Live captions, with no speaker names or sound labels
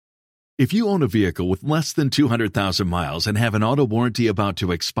If you own a vehicle with less than 200,000 miles and have an auto warranty about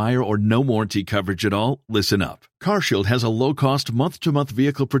to expire or no warranty coverage at all, listen up. CarShield has a low-cost month-to-month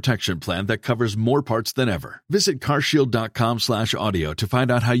vehicle protection plan that covers more parts than ever. Visit carshield.com/audio to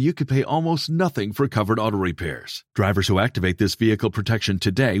find out how you could pay almost nothing for covered auto repairs. Drivers who activate this vehicle protection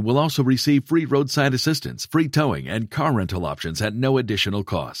today will also receive free roadside assistance, free towing, and car rental options at no additional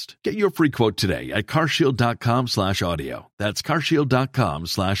cost. Get your free quote today at carshield.com/audio. That's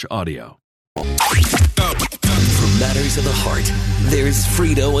carshield.com/audio. For matters of the heart, there's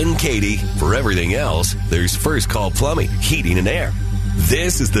Frito and Katie. For everything else, there's First Call Plumbing, Heating and Air.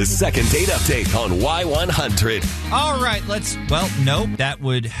 This is the second date update on Y100. All right, nope, that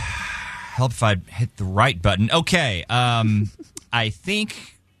would help if I hit the right button. Okay, I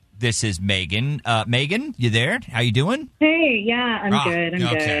think this is Megan. Megan, you there? How you doing? Hey, yeah, I'm good.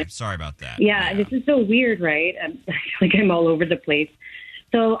 I'm good. Sorry about that. Yeah, this is so weird, right? I feel like I'm all over the place.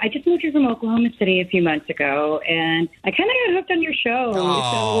 So I just moved here from Oklahoma City a few months ago, and I kind of got hooked on your show.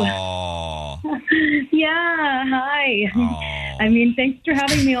 Aww. So, yeah, hi. Aww. I mean, thanks for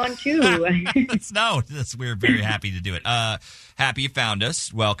having me on, too. We're very happy to do it. Happy you found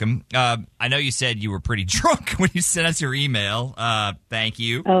us. Welcome. I know you said you were pretty drunk when you sent us your email. Thank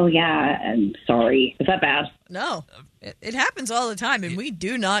you. Oh, yeah. I'm sorry. Is that bad? No. It happens all the time, and we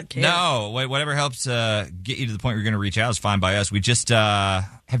do not care. No. Whatever helps get you to the point where you're going to reach out is fine by us. We just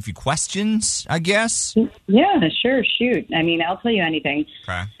have a few questions, I guess. Yeah, sure. Shoot. I mean, I'll tell you anything.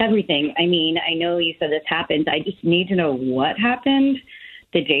 Okay. Everything. I mean, I know you said this happened. I just need to know what happened.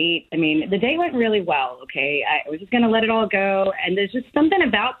 The date. I mean, the date went really well, okay? I was just going to let it all go, and there's just something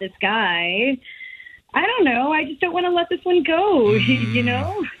about this guy. I don't know. I just don't want to let this one go, you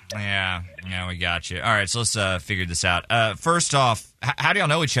know? Yeah, we got you. All right, so let's figure this out. First off, how do y'all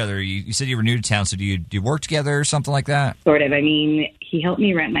know each other? You said you were new to town, so do you work together or something like that? Sort of. I mean, he helped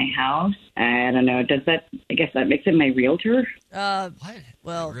me rent my house. I don't know. I guess that makes him my realtor? What?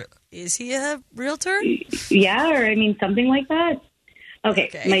 Well, is he a realtor? Yeah, or I mean, something like that.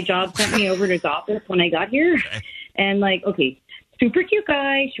 Okay. My job sent me over to his office when I got here. Okay. And super cute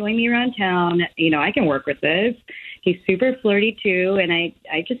guy showing me around town. You know, I can work with this. He's super flirty, too, and I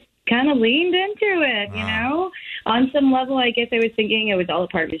just kind of leaned into it, you know? On some level, I guess I was thinking it was all a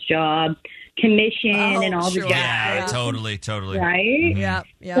part of his job, commission and all the jazz. Yeah, totally. Right? Yeah.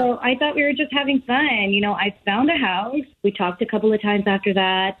 So I thought we were just having fun. You know, I found a house. We talked a couple of times after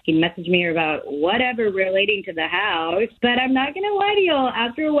that. He messaged me about whatever relating to the house. But I'm not going to lie to y'all.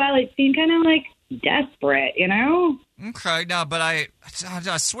 After a while, it seemed kind of desperate, you know? Okay, no, but I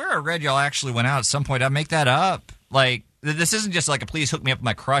swear I read y'all actually went out at some point. I make that up. This isn't just a please hook me up with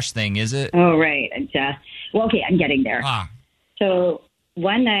my crush thing, is it? Oh, right. Well, okay, I'm getting there. So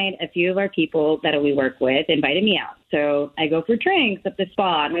one night, a few of our people that we work with invited me out. So I go for drinks at the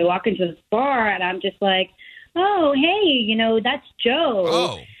spa, and we walk into this bar, and I'm just like, oh, hey, that's Joe.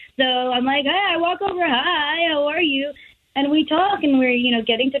 Oh. So I'm like, hi, I walk over, hi, how are you? And we talk, and we're,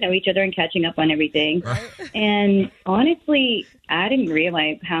 getting to know each other and catching up on everything. Right. And honestly, I didn't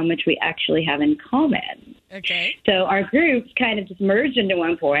realize how much we actually have in common. Okay. So our groups kind of just merged into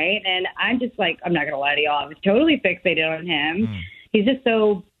one point, and I'm just I'm not going to lie to y'all, I was totally fixated on him. He's just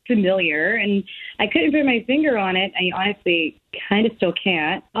so familiar, and I couldn't put my finger on it. I honestly kind of still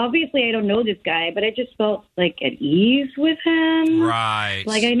can't. Obviously, I don't know this guy, but I just felt at ease with him. Right.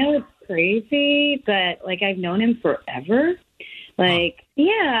 I know it's crazy, but I've known him forever.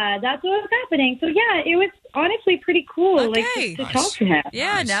 Yeah, that's what was happening. So yeah, it was honestly pretty cool. Okay. To talk to him.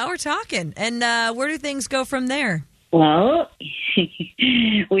 Yeah, nice. Now we're talking. And where do things go from there? Well,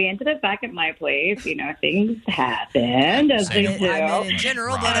 we ended up back at my place. Things happened as they do. I mean, in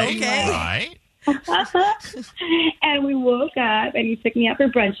general, but okay. Right. And we woke up, and he took me out for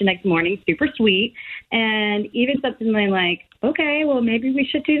brunch the next morning, super sweet, and even something like, okay, well, maybe we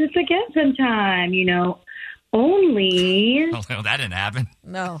should do this again sometime, only... Oh, that didn't happen.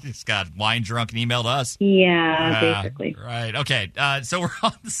 No. He just got wine drunk and emailed us. Yeah, basically. Right, okay, so we're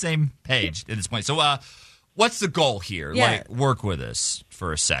on the same page at this point. So what's the goal here? Yeah. Work with us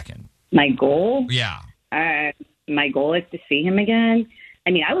for a second. My goal? Yeah. My goal is to see him again.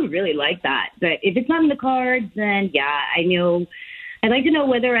 I mean, I would really like that. But if it's not in the cards, then, yeah, I know. I'd like to know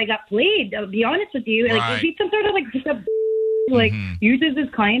whether I got played. I'll be honest with you. Right. Is he some sort of, just a, uses his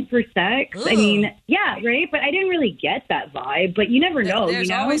clients for sex? Ooh. I mean, yeah, right? But I didn't really get that vibe. But you never know,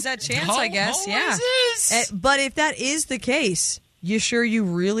 There's always that chance, I guess. Yeah. But if that is the case, you sure you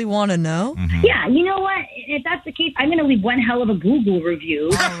really want to know? Mm-hmm. Yeah, you know what? If that's the case, I'm going to leave one hell of a Google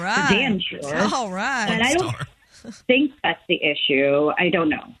review. All right. For damn sure. All right. But I don't think that's the issue. I don't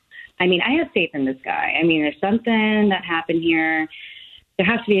know. I mean, I have faith in this guy. I mean, there's something that happened here.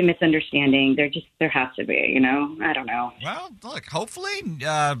 there has to be a misunderstanding. There has to be, I don't know. Well, look, hopefully.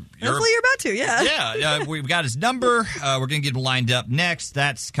 Hopefully you're about to, yeah. Yeah, we've got his number. We're going to get him lined up next.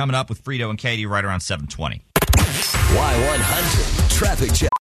 That's coming up with Frito and Katie right around 7:20. Y100 Traffic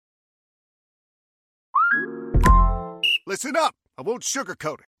Check. Listen up. I won't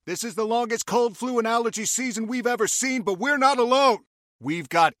sugarcoat it. This is the longest cold, flu, and allergy season we've ever seen, but we're not alone. We've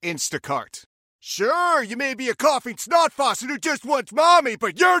got Instacart. Sure, you may be a coughing snot faucet who just wants mommy,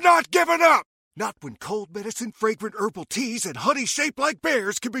 but you're not giving up. Not when cold medicine, fragrant herbal teas, and honey shaped like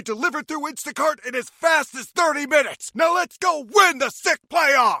bears can be delivered through Instacart in as fast as 30 minutes. Now let's go win the sick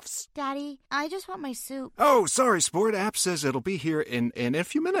playoffs. Daddy, I just want my soup. Oh, sorry, Sport. App says it'll be here in a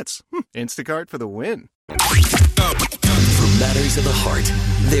few minutes. Instacart for the win. For matters of the heart,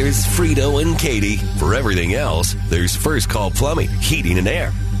 there's Frito and Katie. For everything else, there's First Call Plumbing, Heating and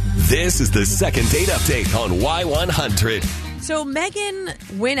Air. This is the second date update on Y100. So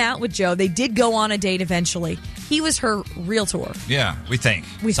Meghan went out with Joe. They did go on a date eventually. He was her realtor. Yeah, we think.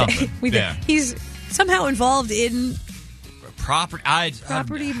 We think. He's somehow involved in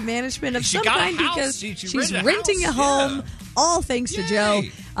property management of some got a kind house. because She she's rented a renting house. a home. Yeah. All thanks to Joe.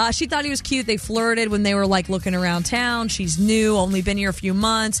 She thought he was cute. They flirted when they were looking around town. She's new, only been here a few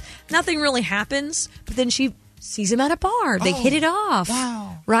months. Nothing really happens. But then she sees him at a bar. They hit it off. Wow.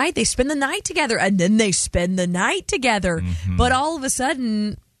 Right? They spend the night together, and then they spend the night together. Mm-hmm. But all of a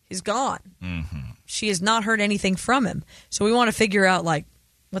sudden, he's gone. Mm-hmm. She has not heard anything from him. So we want to figure out,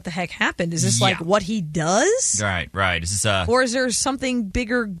 what the heck happened? Is this what he does? Right. Is this or is there something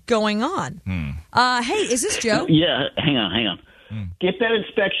bigger going on? Hey, is this Joe? Yeah, hang on. Get that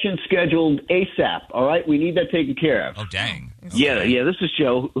inspection scheduled ASAP, all right? We need that taken care of. Oh, dang. Yeah, this is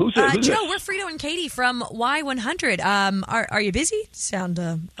Joe. Who's Joe, this? we're Frito and Katie from Y100. Are you busy? Sound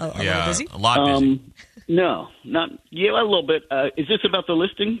a little busy? A lot busy. No, not a little bit. Is this about the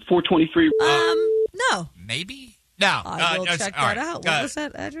listing, 423? No. Maybe? No. I will check that out. What was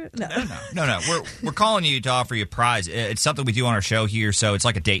that address? No. We're calling you to offer you a prize. It's something we do on our show here, so it's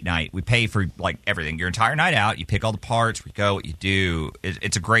like a date night. We pay for everything. Your entire night out. You pick all the parts. We go. What you do.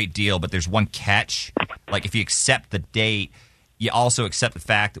 It's a great deal, but there's one catch. If you accept the date, you also accept the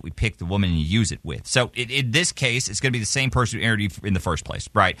fact that we pick the woman you use it with. So in this case, it's going to be the same person who entered you in the first place,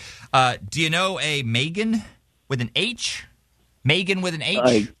 right? Do you know a Meghan with an H? Meghan with an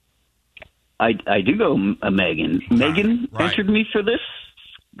H? I do know a Meghan. Meghan Right. entered me for this?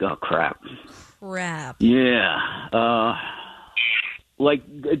 Oh, crap. Yeah.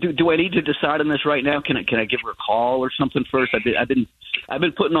 Do I need to decide on this right now? Can I give her a call or something first? I've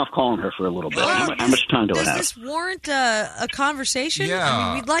been putting off calling her for a little bit. How much time do I have? Does this warrant a conversation? Yeah.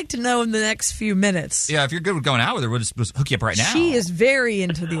 I mean, we'd like to know in the next few minutes. Yeah, if you're good with going out with her, we'll just hook you up right now. She is very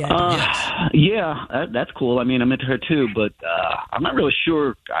into the idea. Yeah, that's cool. I mean, I'm into her too, but I'm not really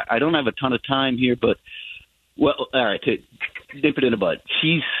sure. I don't have a ton of time here, but all right, to dip it in the bud.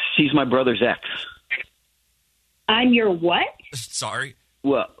 She's my brother's ex. I'm your what? Sorry.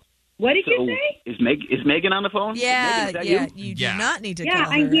 Well, what did you say? Is Meghan on the phone? Yeah. You do not need to call her.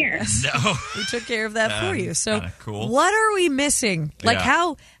 I'm here. No. We took care of that for you. So cool. what are we missing?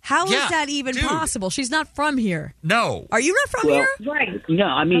 How is that even dude. possible? She's not from here. No. Are you not from here? Right. No,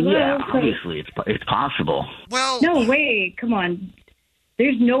 I mean, Hello? obviously it's possible. Well, No way. Come on.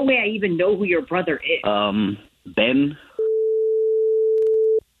 There's no way I even know who your brother is. Ben.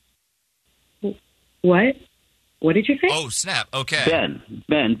 What? What did you say? Oh, snap. Okay.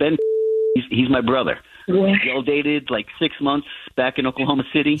 Ben. He's my brother. What? We all dated 6 months back in Oklahoma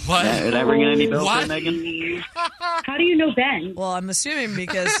City. What? Did I ring any bells What? there, Megan? How do you know Ben? Well, I'm assuming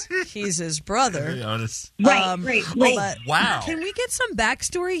because he's his brother. Right. But Wow. Can we get some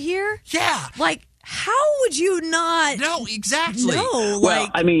backstory here? Yeah. How would you not? No, exactly. No, Well,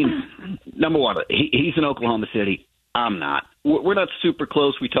 I mean, number one, he's in Oklahoma City. I'm not. We're not super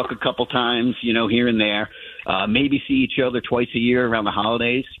close. We talk a couple times, here and there. Maybe see each other twice a year around the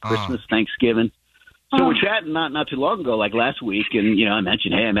holidays, Christmas, Thanksgiving. So we're chatting not too long ago, last week, and I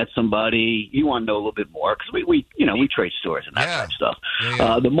mentioned, hey, I met somebody. You want to know a little bit more because we trade stories and that type of stuff.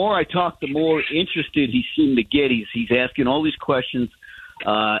 Yeah. The more I talk, the more interested he seemed to get. He's asking all these questions,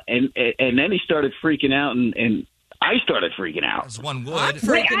 and then he started freaking out, and I started freaking out. As one would. I'm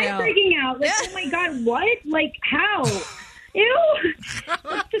freaking out. Oh my God, what? How? Ew.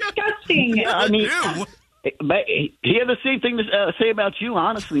 That's disgusting. I mean, he had the same thing to say about you,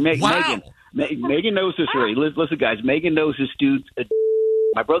 honestly, Megan. Wow. Megan knows this already. Listen, guys, Megan knows this dude.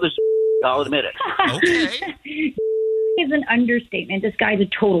 My brother's, I'll admit it. Okay. Is an understatement. This guy's a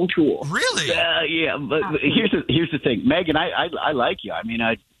total tool. Really? Yeah, but here's the thing. Megan, I like you. I mean,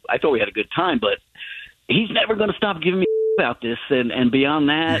 I thought we had a good time, but he's never going to stop giving me about this, and beyond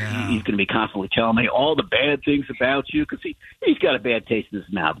that, he's going to be constantly telling me all the bad things about you because he's got a bad taste in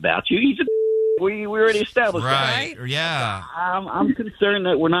his mouth about you. He's a we already established right. that. Yeah. I'm concerned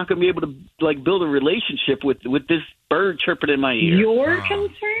that we're not going to be able to build a relationship with this bird chirping in my ear. You're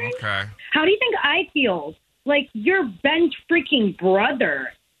concerned? Okay. How do you think I feel? Like, you're Ben's freaking brother.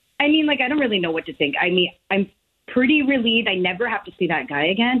 I mean, I don't really know what to think. I mean, I'm pretty relieved I never have to see that guy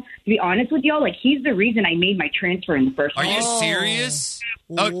again. To be honest with y'all, he's the reason I made my transfer in the first place. Are you serious?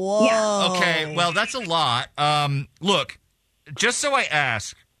 Whoa. Yeah. Okay, well, that's a lot. Look, just so I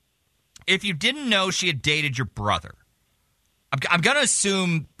ask, if you didn't know she had dated your brother, I'm going to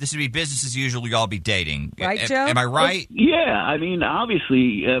assume this would be business as usual. Y'all be dating. Right, Joe? Am I right? Yeah, I mean,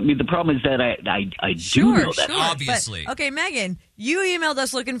 obviously, the problem is that I do know that. Obviously. But, okay, Megan, you emailed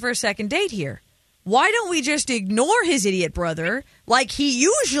us looking for a second date here. Why don't we just ignore his idiot brother like he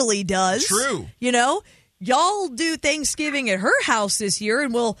usually does? True. Y'all do Thanksgiving at her house this year,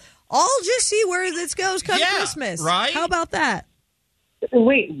 and we'll all just see where this goes come Christmas. Right? How about that?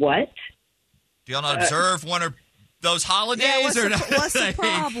 Wait, what? Do y'all not observe one of those holidays? What's the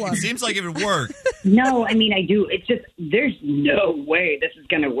problem? It seems like it would work. No, I mean, I do. It's just, there's no way this is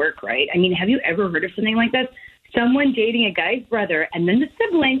going to work, right? I mean, have you ever heard of something like this? Someone dating a guy's brother and then the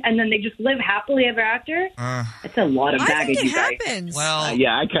sibling, and then they just live happily ever after? That's a lot of baggage, I think you guys. it happens. Well,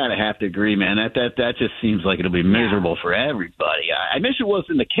 yeah, I kind of have to agree, man. That just seems like it'll be miserable for everybody. I wish it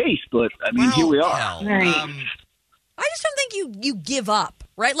wasn't the case, but, I mean, here we are. Hell, Right. I just don't think you give up,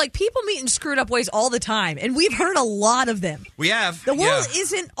 right? People meet in screwed up ways all the time, and we've heard a lot of them. we have. The world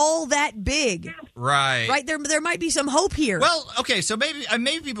isn't all that big, Right. right? There might be some hope here. Well, okay, so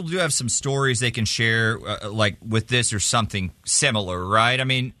maybe people do have some stories they can share, with this or something similar, right? I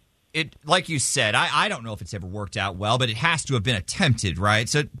mean, it, like you said, I don't know if it's ever worked out well, but it has to have been attempted, right?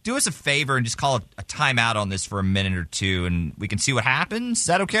 So do us a favor and just call a timeout on this for a minute or two, and we can see what happens. Is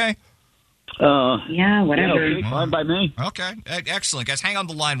that okay? Yeah, whatever. Yeah, okay, fine by me. Okay, excellent. Guys, hang on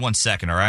the line 1 second, all right?